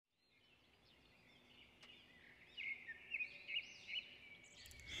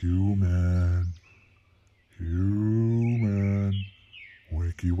Human. Human.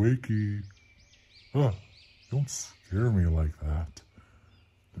 Wakey, wakey. Ah, don't scare me like that.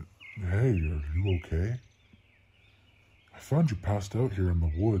 Hey, are you okay? I found you passed out here in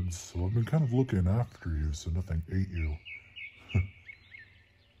the woods, so I've been kind of looking after you so nothing ate you.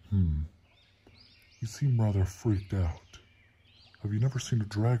 You seem rather freaked out. Have you never seen a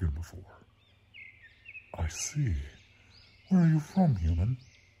dragon before? I see. Where are you from, human?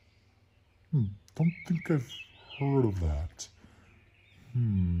 Don't think I've heard of that.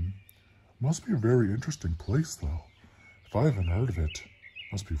 Must be a very interesting place, though. If I haven't heard of it,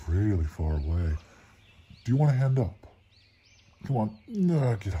 must be really far away. Do you want to hand up? Come on,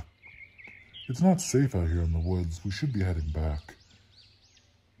 get up. It's not safe out here in the woods. We should be heading back.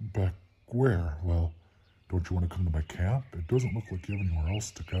 Back where? Well, don't you want to come to my camp? It doesn't look like you have anywhere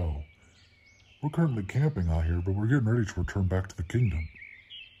else to go. We're currently camping out here, but we're getting ready to return back to the kingdom.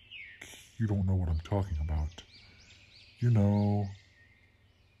 You don't know what I'm talking about. You know,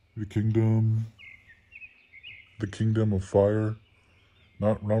 the kingdom of fire.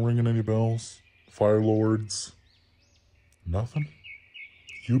 Not ringing any bells? Fire lords? Nothing?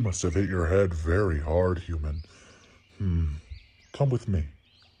 You must have hit your head very hard, human. Come with me.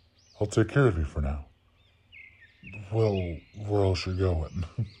 I'll take care of you for now. Well, where else are you going?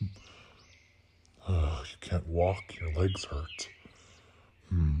 You can't walk, your legs hurt.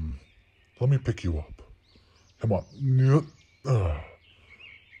 Let me pick you up. Come on.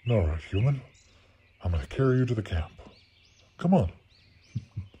 Alright, human. I'm gonna carry you to the camp. Come on.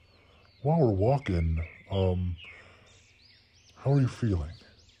 While we're walking, how are you feeling?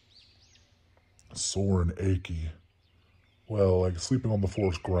 Sore and achy. Well, like sleeping on the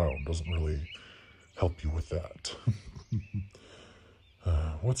forest ground doesn't really help you with that.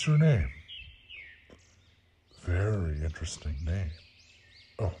 What's your name? Very interesting name.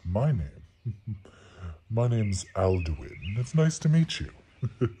 Oh, my name? My name's Alduin. It's nice to meet you.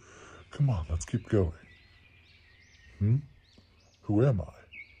 Come on, let's keep going. Who am I?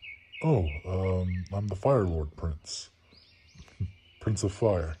 Oh, I'm the Fire Lord Prince. Prince of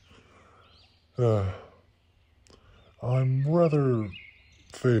Fire. I'm rather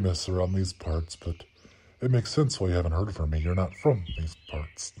famous around these parts, but it makes sense why you haven't heard from me. You're not from these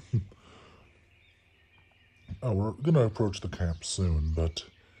parts. Oh, we're gonna approach the camp soon, but...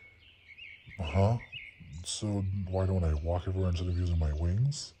 So why don't I walk everywhere instead of using my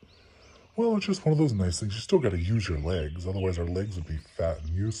wings? Well, it's just one of those nice things. You still gotta use your legs, otherwise our legs would be fat and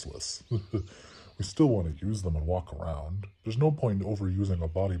useless. We still want to use them and walk around. There's no point in overusing a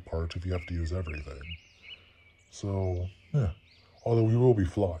body part if you have to use everything. So, yeah. Although we will be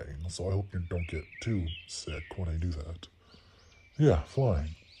flying, so I hope you don't get too sick when I do that. Yeah,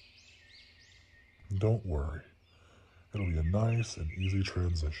 flying. Don't worry. It'll be a nice and easy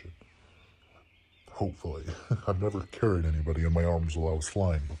transition. Hopefully. I've never carried anybody in my arms while I was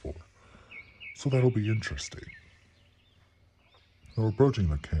flying before. So that'll be interesting. We're approaching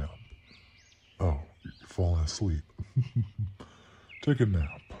the camp. Oh, you're falling asleep. Take a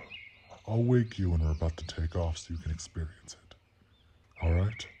nap. I'll wake you when we're about to take off so you can experience it.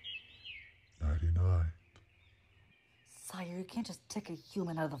 Alright? Nighty-night. Sire, you can't just take a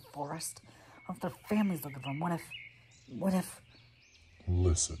human out of the forest. What if their family's looking for them? What if...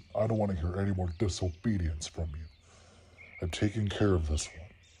 Listen, I don't want to hear any more disobedience from you. I've taken care of this one.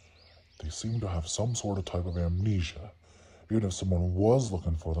 They seem to have some sort of type of amnesia. Even if someone was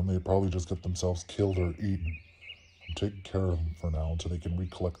looking for them, they'd probably just get themselves killed or eaten. I'm taking care of them for now until they can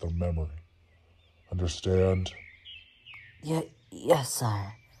recollect their memory. Understand? Yes,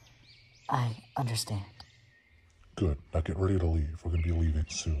 sire. I understand. Good. Now get ready to leave. We're going to be leaving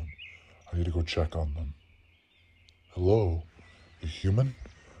soon. I need to go check on them. Hello? You human?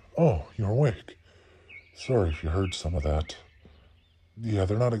 Oh, you're awake. Sorry if you heard some of that. Yeah,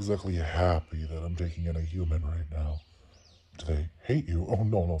 they're not exactly happy that I'm taking in a human right now. Do they hate you? Oh,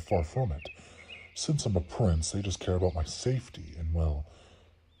 no, far from it. Since I'm a prince, they just care about my safety, and well,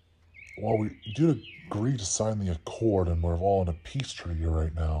 while we did agree to sign the accord and we're all in a peace treaty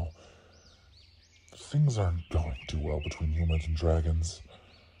right now, things aren't going too well between humans and dragons.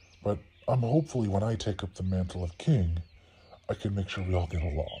 But I'm hopefully when I take up the mantle of king, I can make sure we all get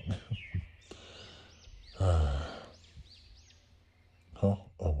along. Oh,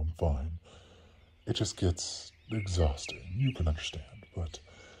 I'm fine. It just gets exhausting. You can understand, but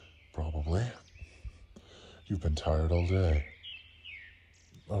probably. You've been tired all day.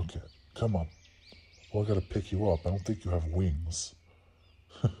 Okay, come on. Well, I gotta pick you up. I don't think you have wings.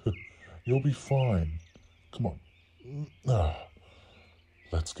 You'll be fine. Come on.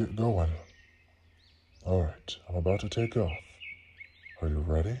 Let's get going. Alright, I'm about to take off. Are you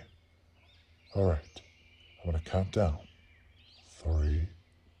ready? All right. I'm going to count down. 3,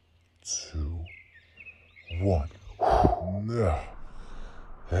 2, 1.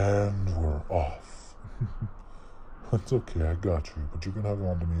 And we're off. It's okay, I got you, but you can hug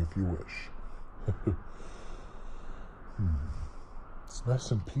on to me if you wish. It's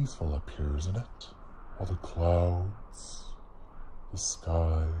nice and peaceful up here, isn't it? All the clouds, the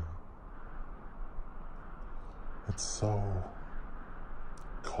sky. It's so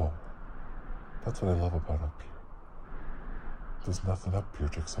calm. That's what I love about up here. There's nothing up here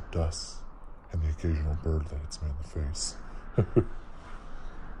except us and the occasional bird that hits me in the face.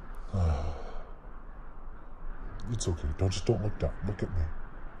 It's okay. Don't look down. Look at me.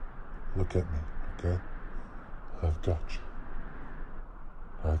 Look at me, okay? I've got you.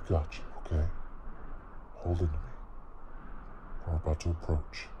 I've got you, okay? Hold into me. We're about to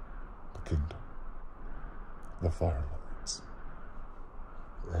approach the kingdom. The Fire Lords.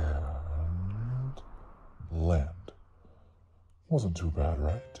 And land. Wasn't too bad,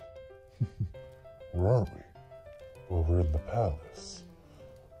 right? Where are we? Well, we're in the palace.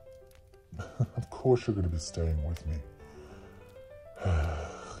 Of course you're going to be staying with me.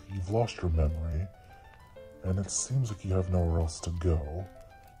 You've lost your memory, and it seems like you have nowhere else to go,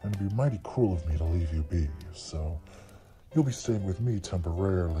 and it'd be mighty cruel of me to leave you be, so you'll be staying with me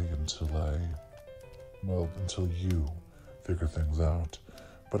temporarily until you figure things out.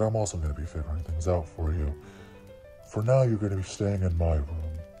 But I'm also going to be figuring things out for you. For now, you're going to be staying in my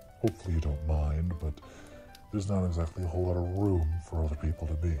room. Hopefully you don't mind, but there's not exactly a whole lot of room for other people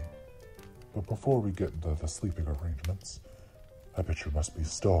to be. But before we get into the sleeping arrangements, I bet you must be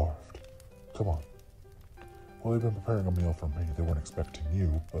starved. Come on. Well, they've been preparing a meal for me. They weren't expecting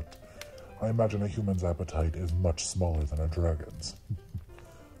you, but I imagine a human's appetite is much smaller than a dragon's.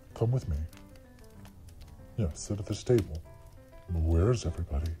 Come with me. Yeah, sit at this table. Where's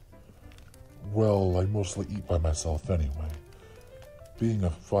everybody? Well, I mostly eat by myself anyway. Being a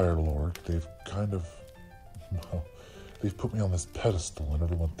Fire Lord, they've they've put me on this pedestal and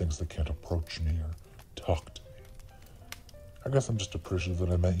everyone thinks they can't approach me or talk to me. I guess I'm just appreciative that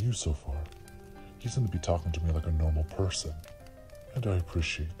I met you so far. You seem to be talking to me like a normal person, and I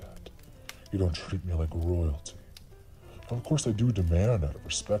appreciate that. You don't treat me like royalty. Of course, I do demand out of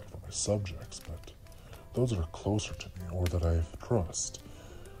respect for my subjects, but those that are closer to me or that I trust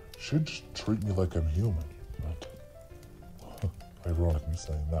should just treat me like I'm human. But ironic me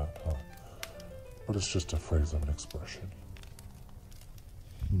saying that, huh? But it's just a phrase of an expression.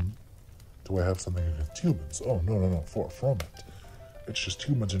 Do I have something against humans? Oh, no, far from it. It's just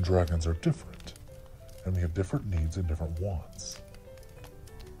humans and dragons are different, and we have different needs and different wants.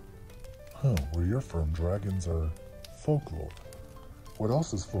 Where you're from, dragons are folklore. What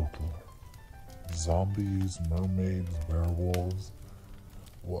else is folklore? Zombies, mermaids, werewolves.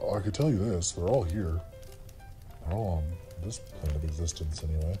 Well, I could tell you this, they're all here. They're all on this plane of existence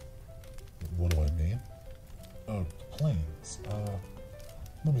anyway. What do I mean? Oh, planes.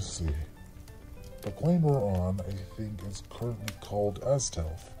 Let me see. The plane we're on, I think, is currently called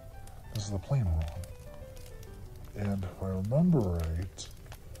Aztelf. This is the plane we're on. And if I remember right,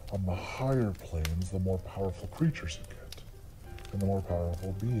 on the higher planes, the more powerful creatures you get, and the more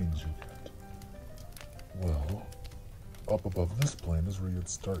powerful beings you get. Well, up above this plane is where you'd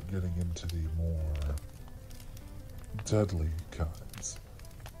start getting into the more deadly kinds.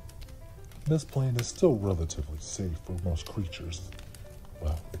 This plane is still relatively safe for most creatures.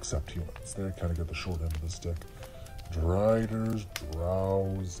 Well, except humans. They kind of get the short end of the stick. Driders,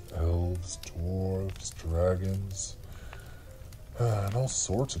 drows, elves, dwarves, dragons, and all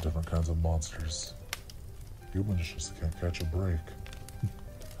sorts of different kinds of monsters. Humans just can't catch a break.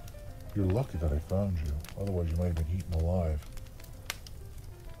 You're lucky that I found you. Otherwise, you might have been eaten alive.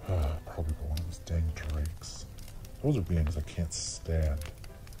 Probably by one of those dang drakes. Those are beings I can't stand.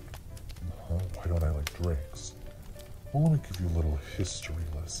 Why don't I like drakes? Well, let me give you a little history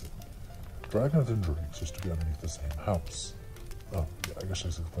lesson. Dragons and drakes used to be underneath the same house. Oh, yeah, I guess I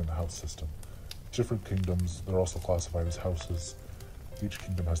should explain the house system. Different kingdoms, they're also classified as houses. Each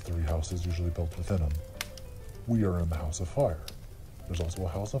kingdom has 3 houses, usually built within them. We are in the House of Fire. There's also a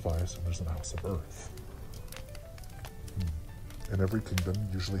House of Ice, and there's a House of Earth. And every kingdom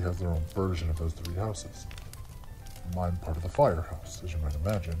usually has their own version of those 3 houses. I'm part of the Fire House, as you might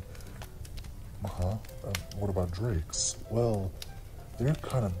imagine. What about drakes? Well, they're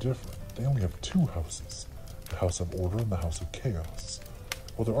kind of different. They only have 2 houses, the House of Order and the House of Chaos.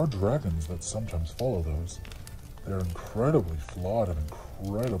 Well, there are dragons that sometimes follow those. They're incredibly flawed and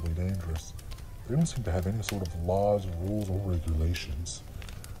incredibly dangerous. They don't seem to have any sort of laws, rules, or regulations.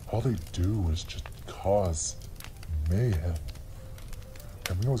 All they do is just cause mayhem.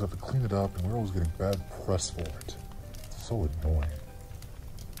 And we always have to clean it up, and we're always getting bad press for it. It's so annoying.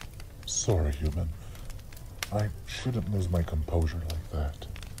 Sorry, human. I shouldn't lose my composure like that.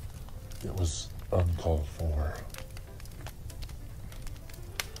 It was uncalled for.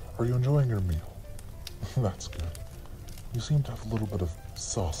 Are you enjoying your meal? That's good. You seem to have a little bit of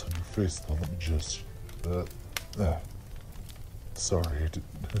sauce on your face, though. Let me just... Sorry,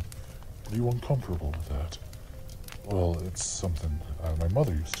 are you uncomfortable with that? Well, it's something my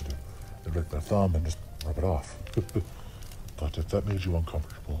mother used to do. They'd lick their thumb and just rub it off. But if that made you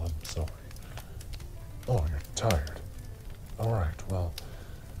uncomfortable, I'm sorry. Oh, you're tired. Alright, well,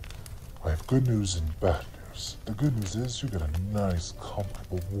 I have good news and bad news. The good news is you get a nice,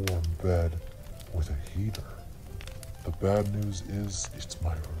 comfortable, warm bed with a heater. The bad news is it's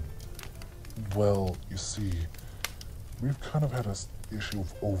my room. Well, you see, we've kind of had an issue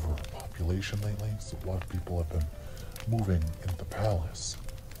of overpopulation lately, so a lot of people have been moving into the palace.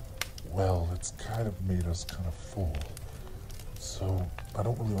 Well, it's kind of made us kind of full. So, I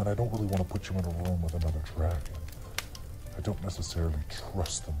don't really want to put you in a room with another dragon. I don't necessarily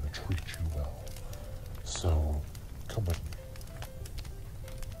trust them to treat you well. So, come with me.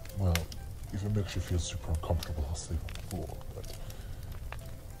 Well, if it makes you feel super uncomfortable, I'll sleep on the floor, but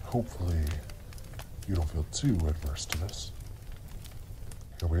hopefully you don't feel too adverse to this.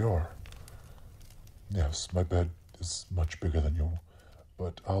 Here we are. Yes, my bed is much bigger than you,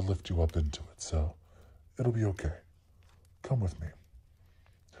 but I'll lift you up into it, so it'll be okay. Come with me.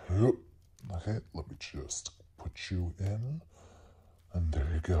 Yep. Okay, let me just put you in, and there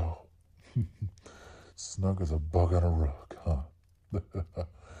you go. Snug as a bug on a rug, huh?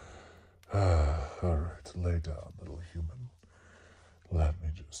 Alright, lay down, little human. Let me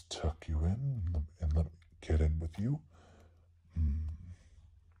just tuck you in and let me get in with you.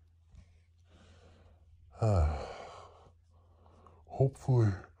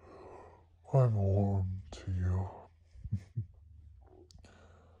 Hopefully, I'm warm to you.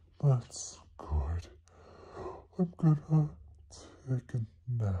 That's good. I'm gonna take a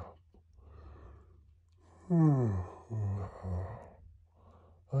nap.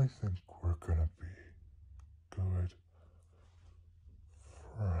 I think we're gonna be good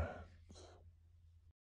friends.